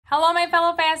Hello, my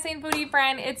fellow fasting foodie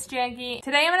friend, it's Jackie.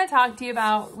 Today I'm going to talk to you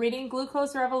about reading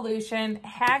Glucose Revolution,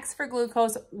 hacks for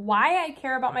glucose, why I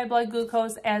care about my blood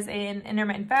glucose as an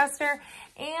intermittent faster,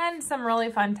 and some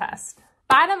really fun tests.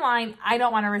 Bottom line, I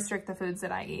don't want to restrict the foods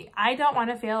that I eat. I don't want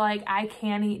to feel like I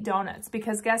can't eat donuts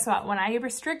because guess what? When I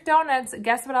restrict donuts,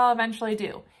 guess what I'll eventually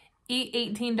do? Eat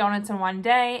 18 donuts in one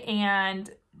day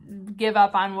and give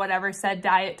up on whatever said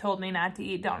diet told me not to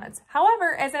eat donuts.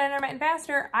 However, as an intermittent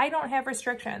faster, I don't have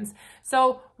restrictions.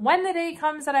 So when the day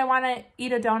comes that I want to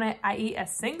eat a donut, I eat a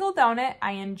single donut,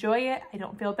 I enjoy it, I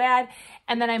don't feel bad,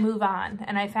 and then I move on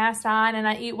and I fast on and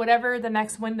I eat whatever the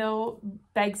next window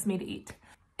begs me to eat.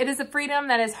 It is a freedom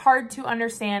that is hard to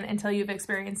understand until you've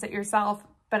experienced it yourself,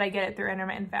 but I get it through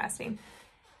intermittent fasting.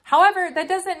 However, that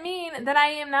doesn't mean that I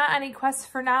am not on a quest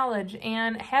for knowledge,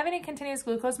 and having a continuous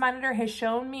glucose monitor has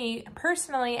shown me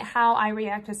personally how I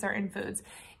react to certain foods.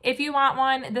 If you want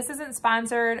one, this isn't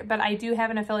sponsored, but I do have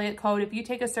an affiliate code. If you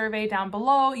take a survey down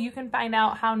below, you can find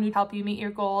out how to help you meet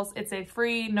your goals. It's a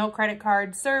free, no credit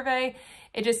card survey.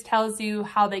 It just tells you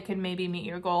how they can maybe meet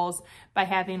your goals by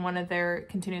having one of their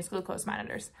continuous glucose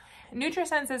monitors.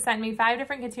 NutriSense has sent me 5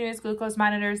 different continuous glucose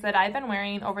monitors that I've been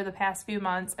wearing over the past few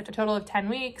months, a total of 10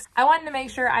 weeks. I wanted to make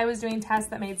sure I was doing tests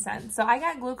that made sense. So I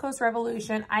got Glucose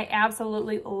Revolution. I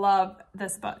absolutely love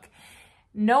this book.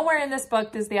 Nowhere in this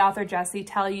book does the author Jessie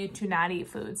tell you to not eat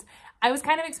foods. I was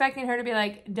kind of expecting her to be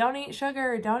like, don't eat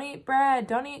sugar, don't eat bread,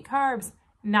 don't eat carbs.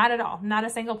 Not at all, not a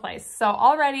single place. So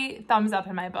already thumbs up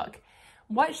in my book.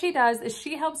 What she does is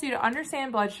she helps you to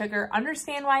understand blood sugar,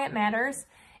 understand why it matters,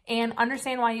 and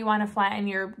understand why you want to flatten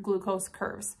your glucose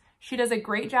curves. She does a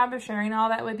great job of sharing all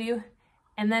that with you.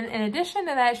 And then in addition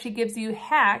to that, she gives you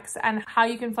hacks on how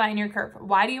you can flatten your curve.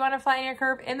 Why do you want to flatten your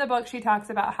curve? In the book, she talks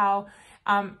about how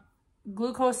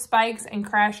glucose spikes and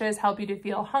crashes help you to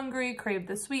feel hungry, crave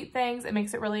the sweet things. It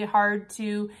makes it really hard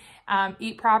to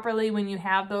eat properly when you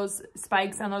have those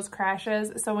spikes and those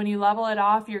crashes. So when you level it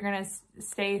off, you're going to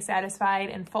stay satisfied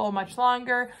and full much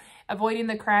longer. Avoiding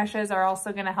the crashes are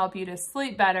also going to help you to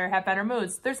sleep better, have better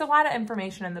moods. There's a lot of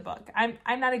information in the book.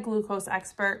 I'm not a glucose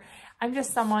expert. I'm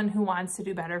just someone who wants to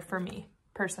do better for me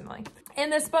personally. In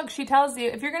this book, she tells you,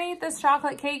 if you're going to eat this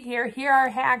chocolate cake here are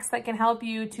hacks that can help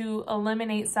you to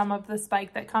eliminate some of the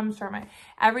spike that comes from it.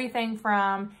 Everything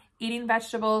from eating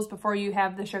vegetables before you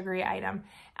have the sugary item,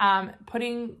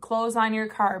 putting clothes on your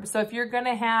carbs. So if you're going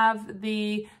to have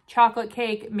the chocolate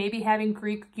cake, maybe having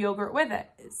Greek yogurt with it,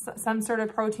 some sort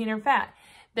of protein or fat.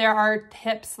 There are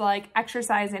tips like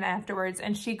exercising afterwards,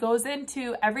 and she goes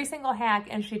into every single hack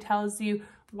and she tells you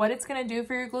what it's going to do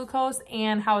for your glucose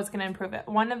and how it's going to improve it.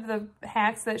 One of the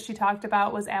hacks that she talked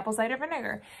about was apple cider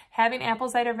vinegar. Having apple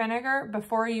cider vinegar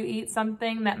before you eat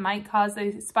something that might cause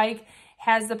a spike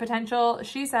has the potential,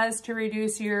 she says, to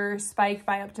reduce your spike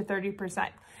by up to 30%.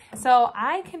 So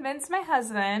I convinced my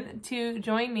husband to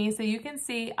join me so you can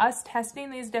see us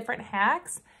testing these different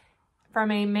hacks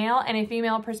from a male and a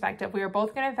female perspective. We are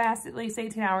both going to fast at least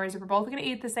 18 hours. We're both going to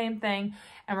eat the same thing,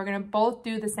 and we're going to both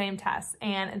do the same test.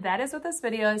 And that is what this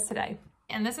video is today.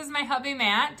 And this is my hubby,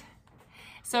 Matt.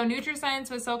 So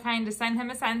NutriScience was so kind to send him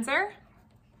a sensor,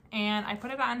 and I put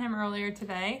it on him earlier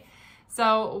today.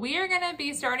 So we are going to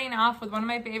be starting off with one of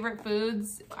my favorite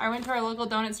foods. I went to our local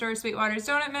donut store, Sweetwater's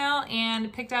Donut Mill,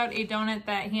 and picked out a donut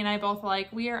that he and I both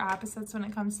like. We are opposites when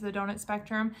it comes to the donut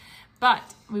spectrum, but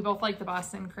we both like the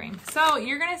Boston cream. So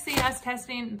you're going to see us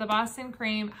testing the Boston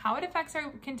cream, how it affects our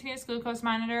continuous glucose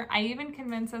monitor. I even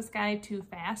convinced this guy to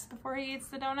fast before he eats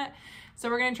the donut. So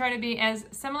we're going to try to be as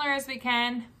similar as we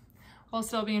can while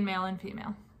still being male and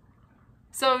female.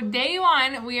 So day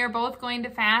one, we are both going to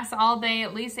fast all day,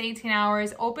 at least 18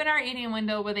 hours, open our eating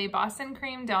window with a Boston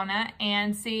cream donut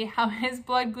and see how his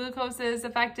blood glucose is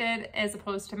affected as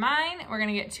opposed to mine. We're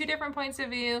gonna get 2 different points of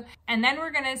view, and then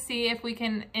we're gonna see if we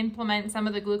can implement some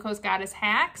of the glucose goddess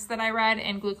hacks that I read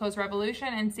in Glucose Revolution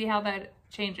and see how that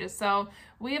changes. So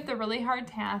we have the really hard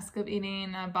task of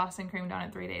eating a Boston cream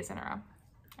donut 3 days in a row.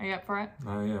 Are you up for it?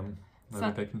 I am. I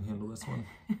think I can handle this one.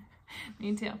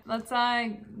 Me too. Let's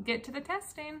get to the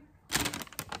testing.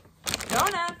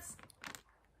 Donuts.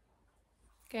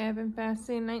 Okay, I've been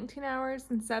fasting 19 hours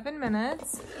and 7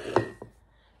 minutes.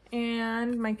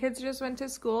 And my kids just went to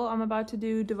school. I'm about to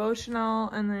do devotional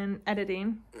and then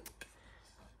editing.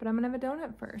 But I'm gonna have a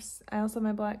donut first. I also have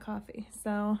my black coffee.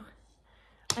 So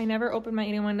I never opened my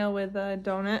eating window with a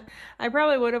donut. I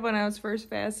probably would have when I was first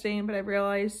fasting, but I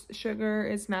realized sugar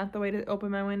is not the way to open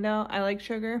my window. I like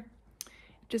sugar.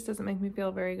 Just doesn't make me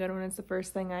feel very good when it's the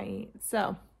first thing I eat.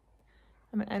 So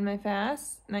I'm gonna end my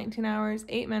fast, 19 hours,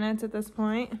 8 minutes at this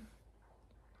point.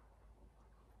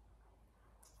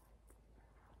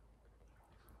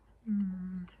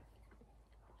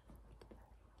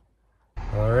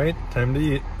 All right, time to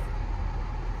eat.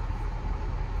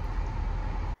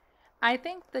 I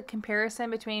think the comparison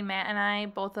between Matt and I,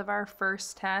 both of our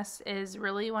first tests, is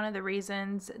really one of the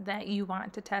reasons that you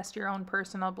want to test your own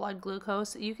personal blood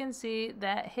glucose. You can see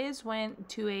that his went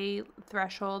to a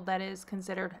threshold that is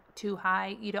considered too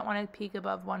high. You don't want to peak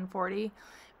above 140,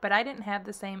 but I didn't have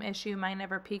the same issue. Mine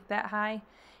never peaked that high.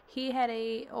 He had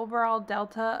a overall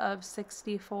delta of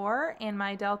 64 and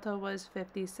my delta was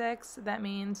 56. That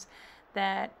means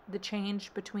that the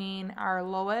change between our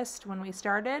lowest when we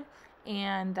started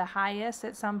and the highest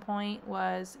at some point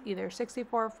was either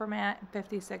 64 for Matt,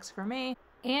 56 for me.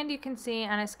 And you can see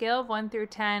on a scale of 1 through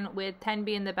 10, with 10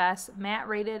 being the best, Matt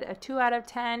rated a 2 out of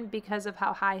 10 because of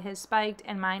how high his spiked,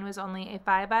 and mine was only a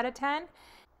 5 out of 10.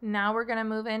 Now we're going to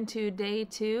move into day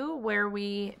 2, where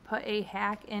we put a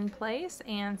hack in place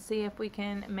and see if we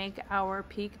can make our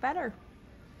peak better.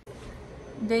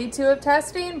 Day 2 of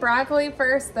testing, broccoli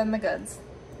first, then the goods.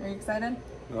 Are you excited?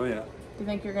 Oh yeah. Do you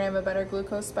think you're gonna have a better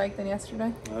glucose spike than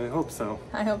yesterday? I hope so.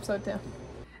 I hope so too.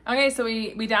 Okay, so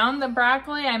we downed the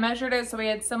broccoli. I measured it so we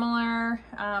had similar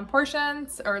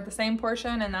portions, or the same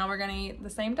portion, and now we're gonna eat the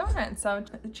same donut. So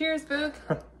cheers, Boog.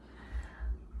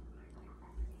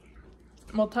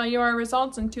 We'll tell you our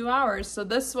results in 2 hours. So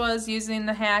this was using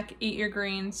the hack, eat your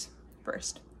greens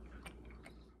first.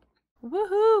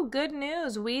 Woohoo! Good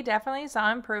news! We definitely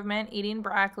saw improvement eating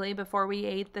broccoli before we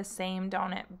ate the same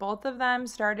donut. Both of them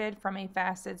started from a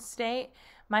fasted state.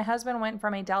 My husband went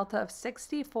from a delta of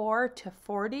 64 to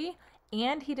 40,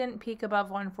 and he didn't peak above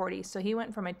 140. So he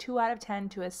went from a 2 out of 10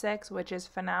 to a 6, which is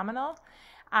phenomenal.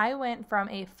 I went from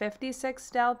a 56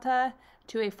 delta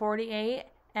to a 48,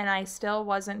 and I still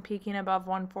wasn't peaking above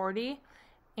 140.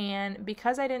 And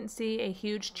because I didn't see a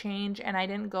huge change and I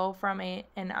didn't go from an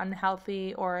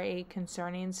unhealthy or a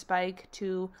concerning spike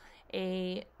to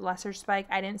a lesser spike,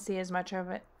 I didn't see as much of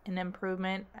an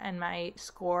improvement in my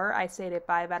score. I stayed at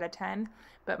 5 out of 10,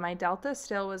 but my delta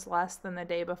still was less than the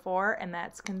day before, and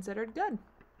that's considered good.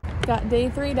 Got day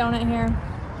 3 donut here.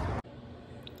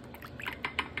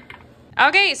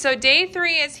 Okay, so day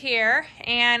 3 is here,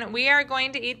 and we are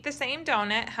going to eat the same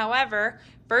donut. However,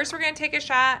 first we're going to take a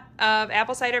shot of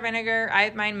apple cider vinegar. I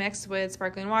have mine mixed with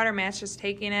sparkling water. Matt's just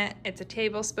taking it. It's a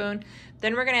tablespoon.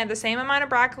 Then we're going to have the same amount of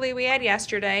broccoli we had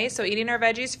yesterday, so eating our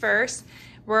veggies first.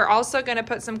 We're also going to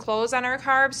put some cloves on our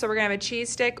carbs, so we're going to have a cheese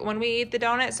stick when we eat the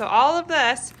donut. So all of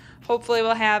this hopefully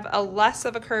will have a less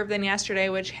of a curve than yesterday,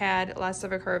 which had less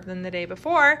of a curve than the day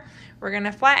before. We're going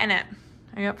to flatten it.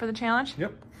 Are you up for the challenge?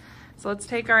 Yep. So let's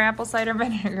take our apple cider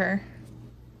vinegar.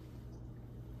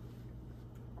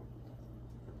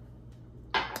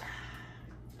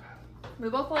 We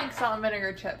both like salt and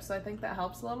vinegar chips, so I think that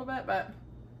helps a little bit, but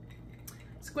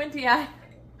squinty eye.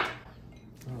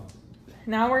 Oh.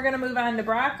 Now we're gonna move on to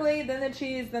broccoli, then the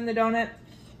cheese, then the donut.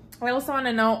 I also want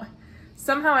to note,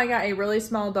 somehow I got a really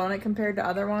small donut compared to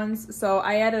other ones, so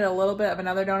I added a little bit of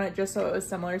another donut just so it was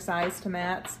similar size to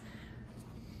Matt's.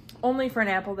 Only for an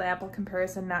apple-to-apple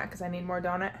comparison, not because I need more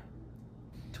donut.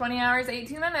 20 hours,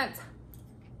 18 minutes.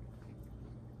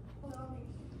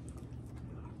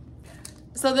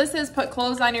 So this is put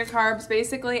cloves on your carbs,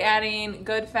 basically adding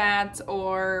good fats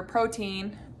or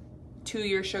protein to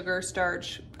your sugar,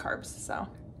 starch, carbs. So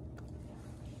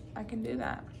I can do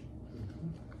that.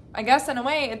 I guess in a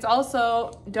way, it's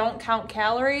also don't count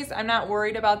calories. I'm not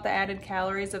worried about the added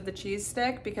calories of the cheese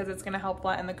stick because it's gonna help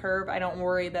flatten the curve. I don't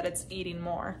worry that it's eating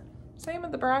more. Same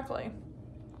with the broccoli.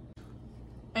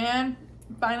 And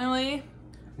finally,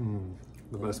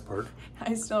 the best part.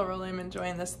 I still really am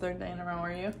enjoying this 3rd day in a row,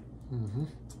 are you? Mm-hmm.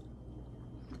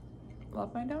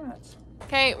 Love my donuts.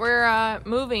 Okay, we're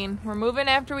moving. We're moving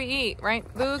after we eat, right,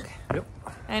 Boog? Yep.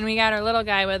 And we got our little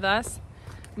guy with us.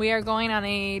 We are going on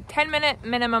a 10-minute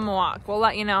minimum walk. We'll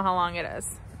let you know how long it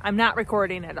is. I'm not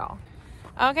recording at all.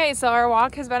 Okay, so our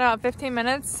walk has been about 15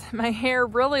 minutes. My hair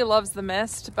really loves the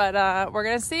mist, but we're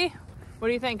gonna see. What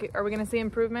do you think? Are we gonna see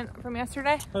improvement from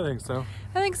yesterday? I think so.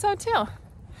 I think so too.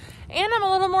 And I'm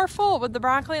a little more full with the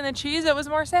broccoli and the cheese. It was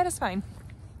more satisfying.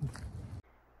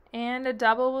 And a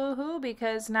double woohoo,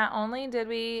 because not only did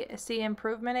we see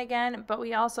improvement again, but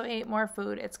we also ate more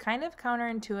food. It's kind of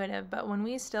counterintuitive, but when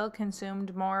we still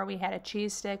consumed more, we had a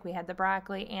cheese stick, we had the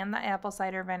broccoli and the apple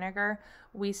cider vinegar,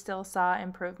 we still saw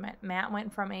improvement. Matt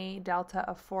went from a delta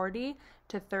of 40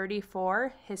 to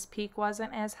 34. His peak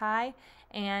wasn't as high,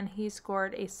 and he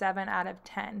scored a 7 out of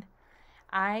 10.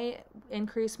 I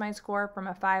increased my score from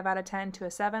a 5 out of 10 to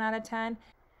a 7 out of 10.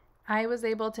 I was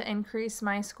able to increase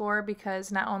my score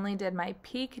because not only did my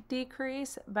peak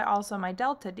decrease, but also my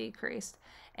delta decreased.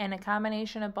 And a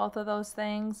combination of both of those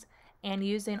things and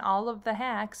using all of the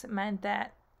hacks meant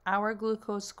that our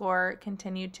glucose score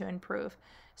continued to improve.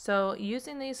 So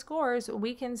using these scores,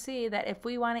 we can see that if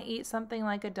we want to eat something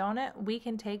like a donut, we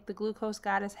can take the Glucose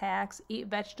Goddess hacks, eat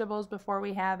vegetables before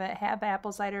we have it, have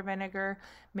apple cider vinegar,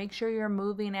 make sure you're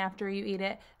moving after you eat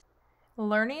it.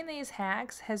 Learning these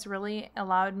hacks has really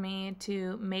allowed me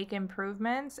to make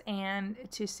improvements and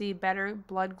to see better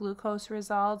blood glucose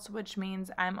results, which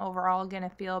means I'm overall going to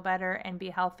feel better and be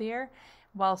healthier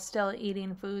while still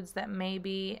eating foods that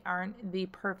maybe aren't the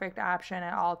perfect option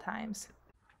at all times.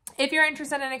 If you're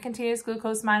interested in a continuous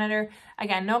glucose monitor,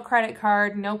 again, no credit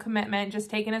card, no commitment, just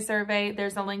taking a survey.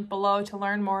 There's a link below to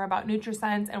learn more about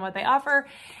NutriSense and what they offer.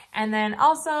 And then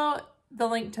also the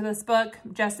link to this book.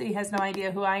 Jessie has no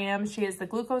idea who I am. She is the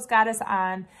Glucose Goddess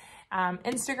on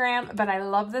Instagram, but I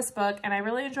love this book and I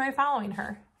really enjoy following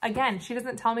her. Again, she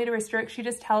doesn't tell me to restrict. She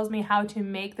just tells me how to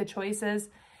make the choices,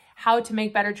 how to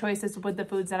make better choices with the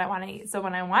foods that I want to eat. So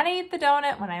when I want to eat the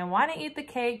donut, when I want to eat the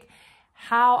cake,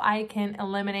 how I can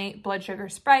eliminate blood sugar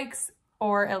spikes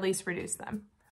or at least reduce them.